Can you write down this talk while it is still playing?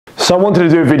So I wanted to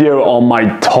do a video on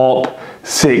my top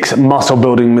 6 muscle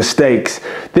building mistakes.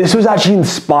 This was actually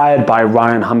inspired by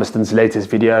Ryan Hummerston's latest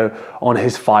video on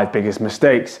his 5 biggest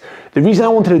mistakes. The reason I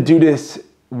wanted to do this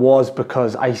was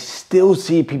because I still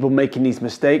see people making these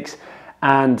mistakes,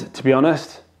 and to be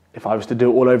honest, if I was to do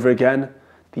it all over again,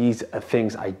 these are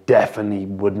things I definitely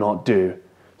would not do.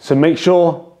 So make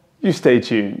sure you stay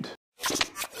tuned.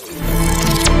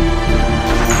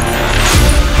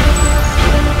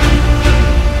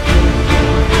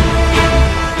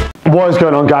 What is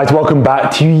going on, guys? Welcome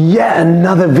back to yet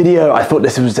another video. I thought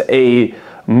this was a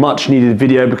much needed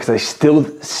video because I still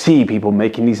see people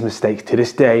making these mistakes to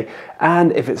this day,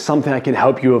 and if it's something I can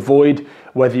help you avoid,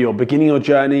 whether you're beginning your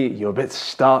journey, you're a bit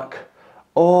stuck,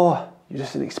 or you're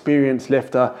just an experienced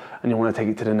lifter and you want to take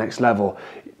it to the next level,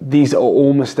 these are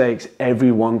all mistakes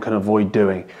everyone can avoid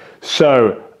doing.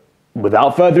 So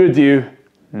without further ado,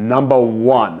 number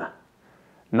one,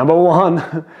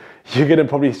 you're gonna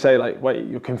probably say like, wait,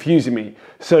 you're confusing me.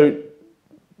 So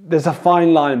there's a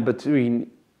fine line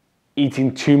between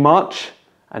eating too much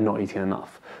and not eating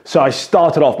enough. So I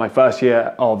started off my first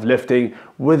year of lifting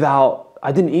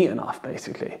I didn't eat enough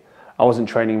basically. I wasn't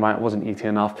training right, I wasn't eating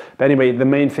enough. But anyway, the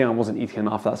main thing, I wasn't eating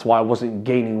enough. That's why I wasn't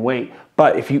gaining weight.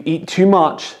 But if you eat too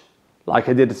much, like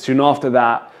I did soon after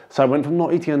that, so I went from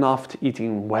not eating enough to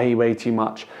eating way too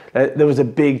much. There was a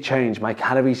big change. My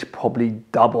calories probably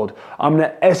doubled. I'm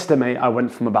gonna estimate I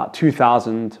went from about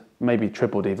 2,000, maybe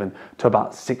tripled even, to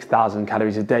about 6,000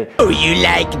 calories a day. Oh, you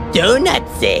like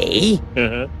donuts, eh?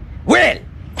 Well,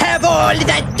 have all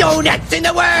the donuts in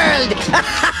the world!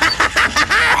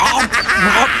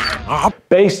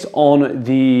 Based on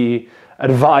the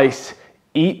advice,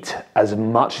 eat as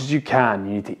much as you can.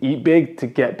 You need to eat big to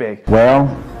get big. Well,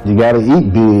 you gotta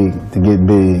eat big to get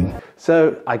big.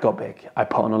 So I got big. I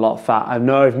put on a lot of fat. I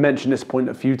know I've mentioned this point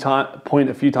a few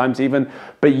times even,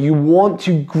 but you want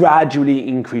to gradually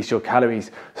increase your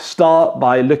calories. Start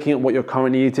by looking at what you're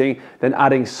currently eating, then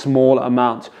adding small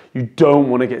amounts. You don't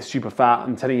want to get super fat.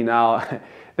 I'm telling you now,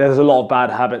 there's a lot of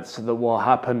bad habits that will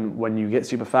happen when you get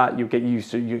super fat. You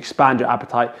expand your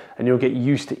appetite and you'll get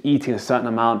used to eating a certain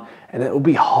amount, and it will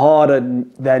be harder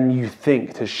than you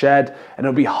think to shed, and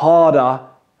it'll be harder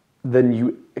than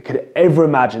you could ever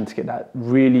imagine to get that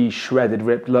really shredded,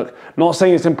 ripped look. Not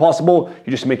saying it's impossible,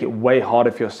 you just make it way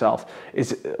harder for yourself.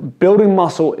 Building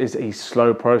muscle is a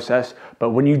slow process,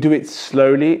 but when you do it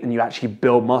slowly and you actually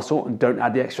build muscle and don't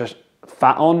add the extra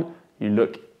fat on, you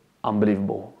look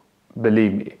unbelievable.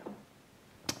 Believe me.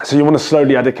 So you want to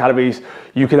slowly add the calories.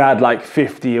 You could add like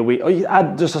 50 a week, or you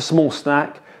add just a small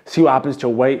snack, see what happens to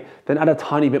your weight, then add a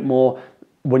tiny bit more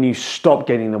when you stop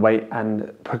gaining the weight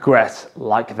and progress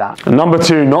like that. And number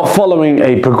 2, not following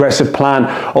a progressive plan,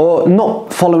 or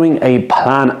not following a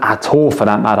plan at all for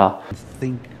that matter. I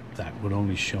think that would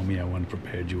only show me how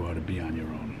unprepared you are to be on your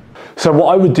own. So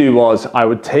what I would do was I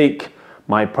would take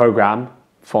my program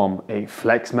from a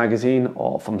Flex magazine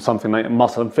or from something like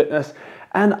Muscle and Fitness,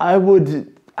 and I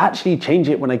would actually change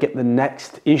it when I get the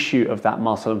next issue of that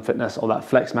Muscle and Fitness or that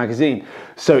Flex magazine.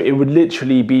 So it would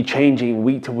literally be changing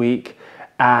week to week,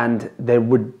 and there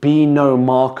would be no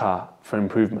marker for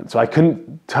improvement. So I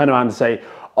couldn't turn around and say,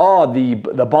 oh, the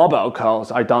barbell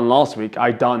curls I done last week,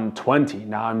 I done 20,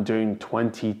 now I'm doing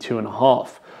 22.5,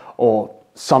 or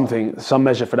something, some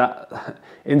measure for that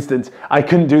instance. I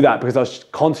couldn't do that because I was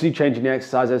constantly changing the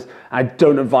exercises. I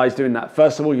don't advise doing that.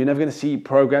 First of all, you're never going to see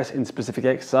progress in specific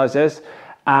exercises,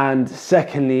 and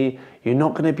secondly, you're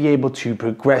not going to be able to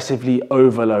progressively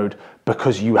overload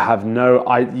because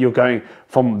you're going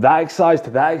from that exercise to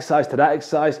that exercise to that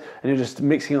exercise, and you're just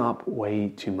mixing up way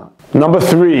too much. Number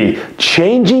 3,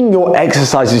 changing your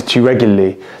exercises too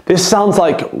regularly. This sounds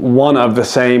like one of the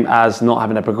same as not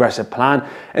having a progressive plan,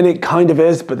 and it kind of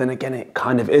is, but then again, it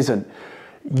kind of isn't.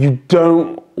 You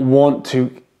don't want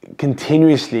to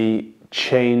continuously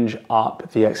change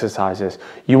up the exercises.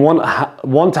 You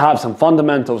want to have some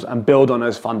fundamentals and build on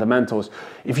those fundamentals.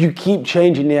 If you keep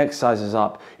changing the exercises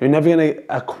up, you're never going to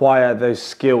acquire those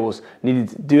skills needed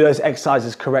to do those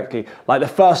exercises correctly. Like the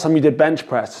first time you did bench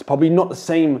press, it's probably not the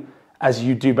same as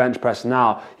you do bench press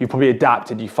now. You've probably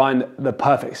adapted. You find the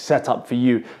perfect setup for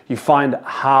you. You find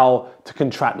how to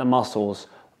contract the muscles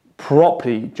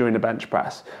properly during the bench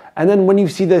press. And then when you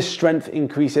see those strength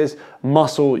increases,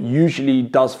 muscle usually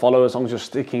does follow as long as you're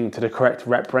sticking to the correct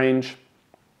rep range.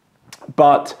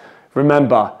 But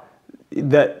remember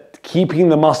that keeping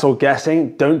the muscle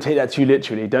guessing, don't take that too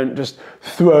literally. Don't just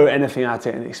throw anything at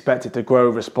it and expect it to grow,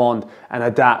 respond, and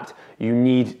adapt. You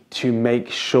need to make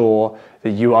sure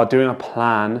that you are doing a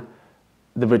plan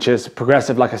which is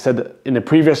progressive, like I said in the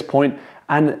previous point,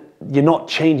 and you're not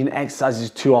changing exercises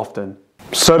too often.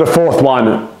 So the fourth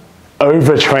one,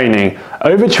 overtraining.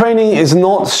 Overtraining is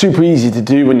not super easy to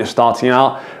do when you're starting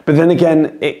out, but then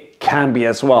again, it can be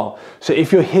as well. So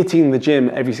if you're hitting the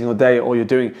gym every single day or you're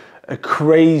doing a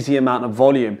crazy amount of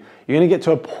volume, you're going to get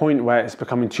to a point where it's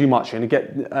becoming too much. You're going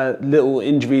to get little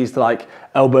injuries like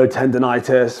elbow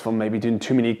tendonitis from maybe doing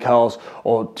too many curls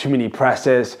or too many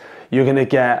presses. You're going to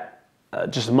get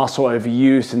just muscle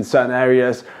overuse in certain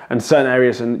areas,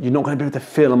 and you're not going to be able to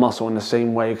feel a muscle in the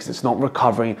same way because it's not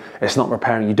recovering, it's not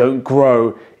repairing. You don't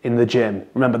grow in the gym.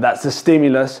 Remember, that's the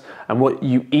stimulus, and what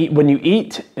you eat, when you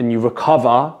eat and you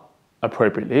recover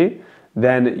appropriately,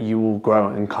 then you will grow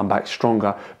and come back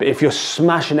stronger. But if you're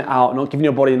smashing it out, not giving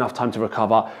your body enough time to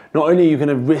recover, not only are you going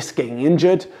to risk getting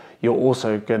injured, you're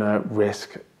also going to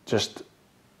risk just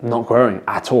not growing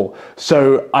at all.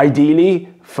 So ideally,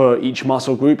 for each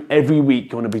muscle group, every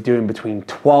week you want to be doing between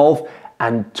 12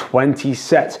 and 20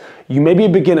 sets. You may be a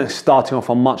beginner starting off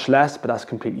on much less, but that's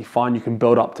completely fine. You can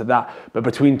build up to that. But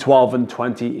between 12 and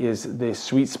 20 is the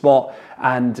sweet spot.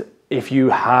 And if you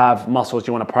have muscles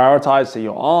you want to prioritize, say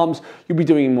your arms, you'll be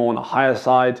doing more on the higher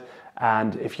side.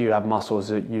 And if you have muscles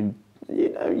that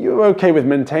you're okay with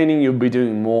maintaining, you'll be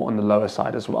doing more on the lower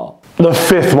side as well. The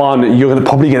fifth one, you're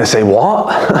probably going to say,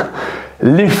 what?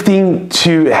 Lifting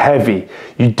too heavy.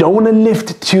 You don't want to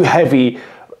lift too heavy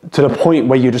to the point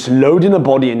where you're just loading the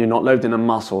body and you're not loading the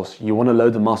muscles. You want to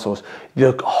load the muscles.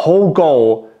 The whole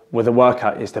goal with a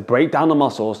workout is to break down the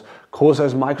muscles, cause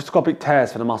those microscopic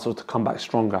tears for the muscles to come back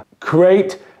stronger.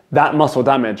 Create that muscle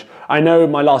damage. I know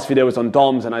my last video was on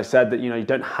DOMs and I said that you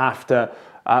don't have to,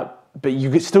 but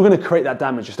you're still going to create that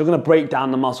damage. You're still going to break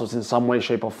down the muscles in some way,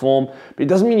 shape or form. But it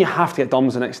doesn't mean you have to get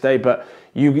DOMs the next day, but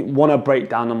you want to break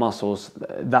down the muscles,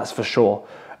 that's for sure.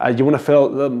 You want to feel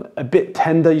them a bit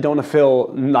tender. You don't want to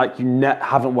feel like you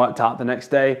haven't worked out the next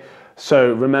day.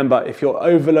 So remember, if you're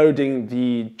overloading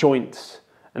the joints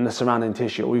and the surrounding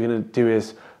tissue, all you're going to do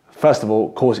is, first of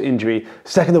all, cause injury.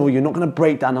 Second of all, you're not going to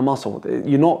break down the muscle.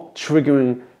 You're not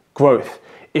triggering growth.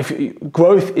 If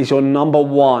growth is your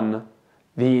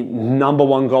the number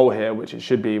one goal here, which it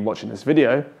should be watching this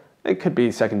video, it could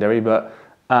be secondary, but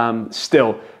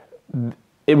still,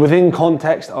 within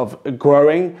context of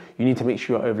growing, you need to make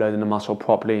sure you're overloading the muscle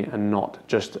properly and not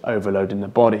just overloading the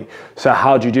body. So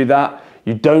how do you do that?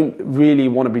 You don't really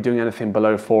want to be doing anything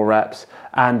below 4 reps,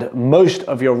 and most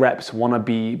of your reps want to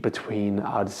be between,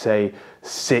 I'd say,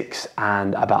 6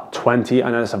 and about 20.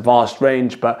 I know it's a vast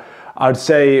range, but I'd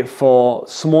say for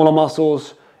smaller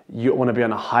muscles, you want to be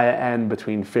on a higher end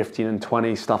between 15 and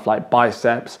 20, stuff like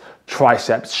biceps,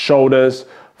 triceps, shoulders,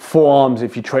 forearms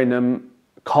if you train them,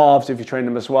 calves if you train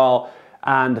them as well.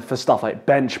 And for stuff like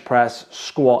bench press,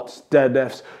 squats,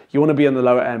 deadlifts, you want to be on the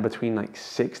lower end between like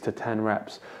 6 to 10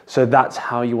 reps. So that's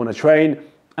how you want to train.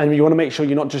 And you want to make sure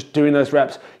you're not just doing those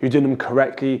reps, you're doing them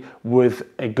correctly with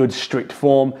a good strict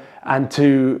form. And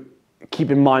to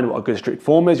keep in mind what a good strict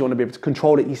form is, you want to be able to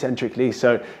control it eccentrically.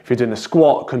 So if you're doing a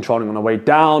squat, controlling on the way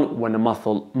down when the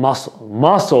muscle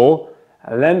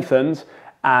lengthens,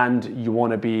 and you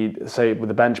want to be, say with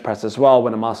the bench press as well,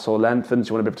 when the muscle lengthens,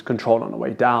 you want to be able to control it on the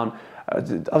way down. I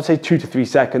would say 2 to 3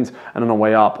 seconds, and on the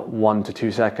way up, 1 to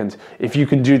 2 seconds. If you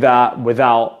can do that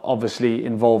without obviously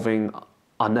involving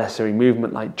unnecessary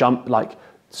movement, like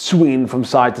swinging from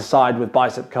side to side with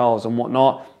bicep curls and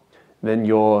whatnot, then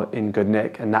you're in good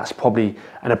nick, and that's probably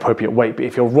an appropriate weight. But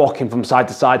if you're rocking from side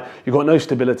to side, you've got no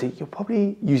stability, you're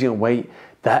probably using a weight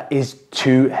that is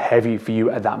too heavy for you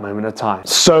at that moment of time.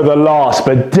 So the last,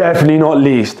 but definitely not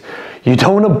least, you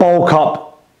don't want to bulk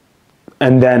up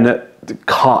and then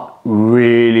cut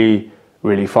really,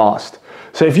 really fast.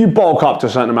 So if you bulk up to a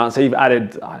certain amount, say you've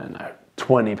added, I don't know,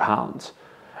 20 pounds,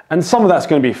 and some of that's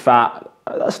going to be fat,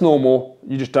 that's normal.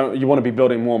 You want to be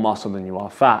building more muscle than you are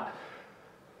fat,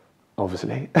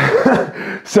 obviously.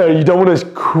 So you don't want to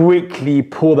quickly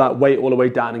pull that weight all the way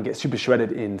down and get super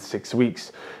shredded in 6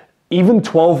 weeks. Even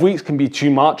 12 weeks can be too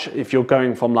much if you're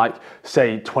going from like,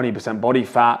 say 20% body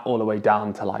fat all the way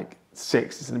down to like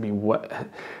 6. It's gonna be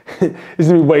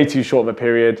way too short of a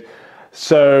period.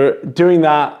 So doing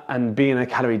that and being in a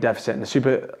calorie deficit and a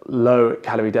super low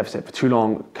calorie deficit for too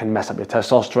long can mess up your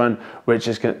testosterone, which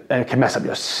can mess up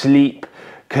your sleep,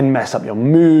 can mess up your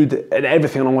mood and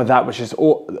everything along with that, which is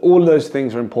all those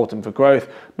things are important for growth.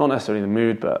 Not necessarily the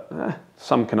mood, but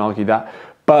some can argue that.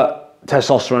 But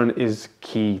testosterone is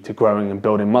key to growing and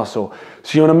building muscle.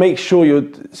 So you want to make sure you're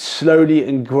slowly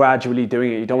and gradually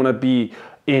doing it. You don't want to be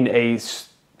in a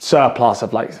surplus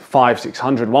of like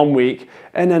 500-600 1 week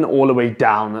and then all the way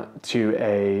down to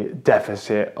a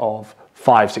deficit of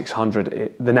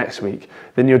 500-600 the next week.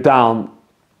 Then you're down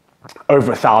over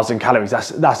 1,000 calories.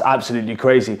 That's absolutely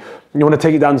crazy. You want to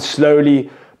take it down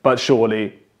slowly but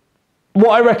surely.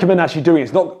 What I recommend actually doing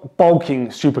is not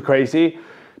bulking super crazy.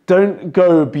 Don't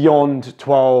go beyond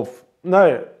 12,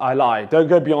 no, I lie. Don't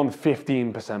go beyond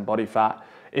 15% body fat.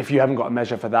 If you haven't got a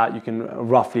measure for that, you can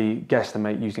roughly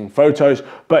guesstimate using photos.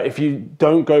 But if you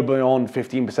don't go beyond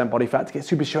 15% body fat, to get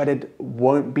super shredded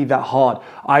won't be that hard.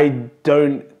 I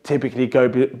don't typically go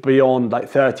beyond like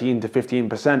 13 to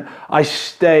 15%. I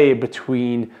stay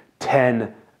between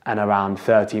 10 and around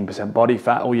 13% body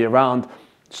fat all year round.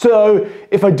 So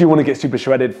if I do want to get super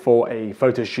shredded for a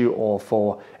photo shoot or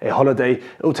for a holiday,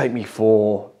 it'll take me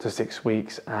 4 to 6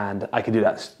 weeks, and I can do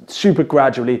that super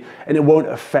gradually, and it won't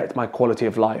affect my quality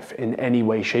of life in any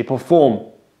way, shape or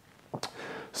form.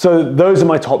 So those are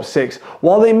my top 6.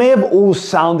 While they may have all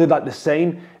sounded like the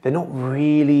same, they're not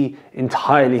really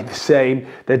entirely the same.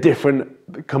 They're different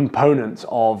components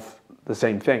of the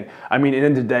same thing. I mean, at the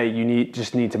end of the day, you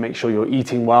just need to make sure you're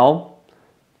eating well,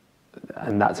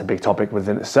 and that's a big topic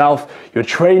within itself. You're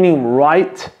training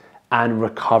right and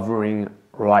recovering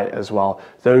right as well.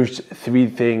 Those 3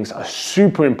 things are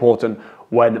super important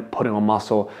when putting on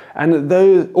muscle. And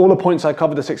all the points I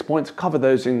covered, the 6 points, cover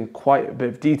those in quite a bit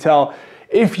of detail.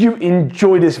 If you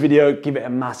enjoyed this video, give it a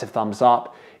massive thumbs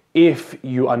up. If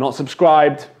you are not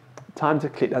subscribed, time to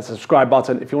click that subscribe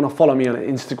button. If you want to follow me on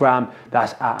Instagram,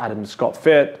 that's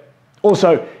 @AdamScottFit.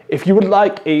 Also, if you would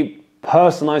like a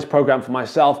personalized program for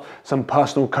myself, some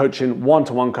personal coaching,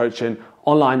 one-to-one coaching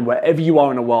online, wherever you are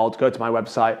in the world, go to my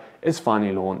website. It's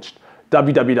finally launched,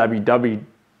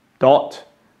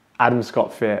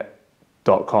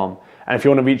 www.adamscottfit.com. And if you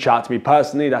want to reach out to me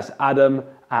personally, that's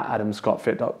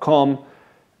adam@adamscottfit.com.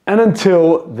 And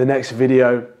until the next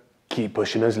video, keep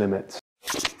pushing those limits.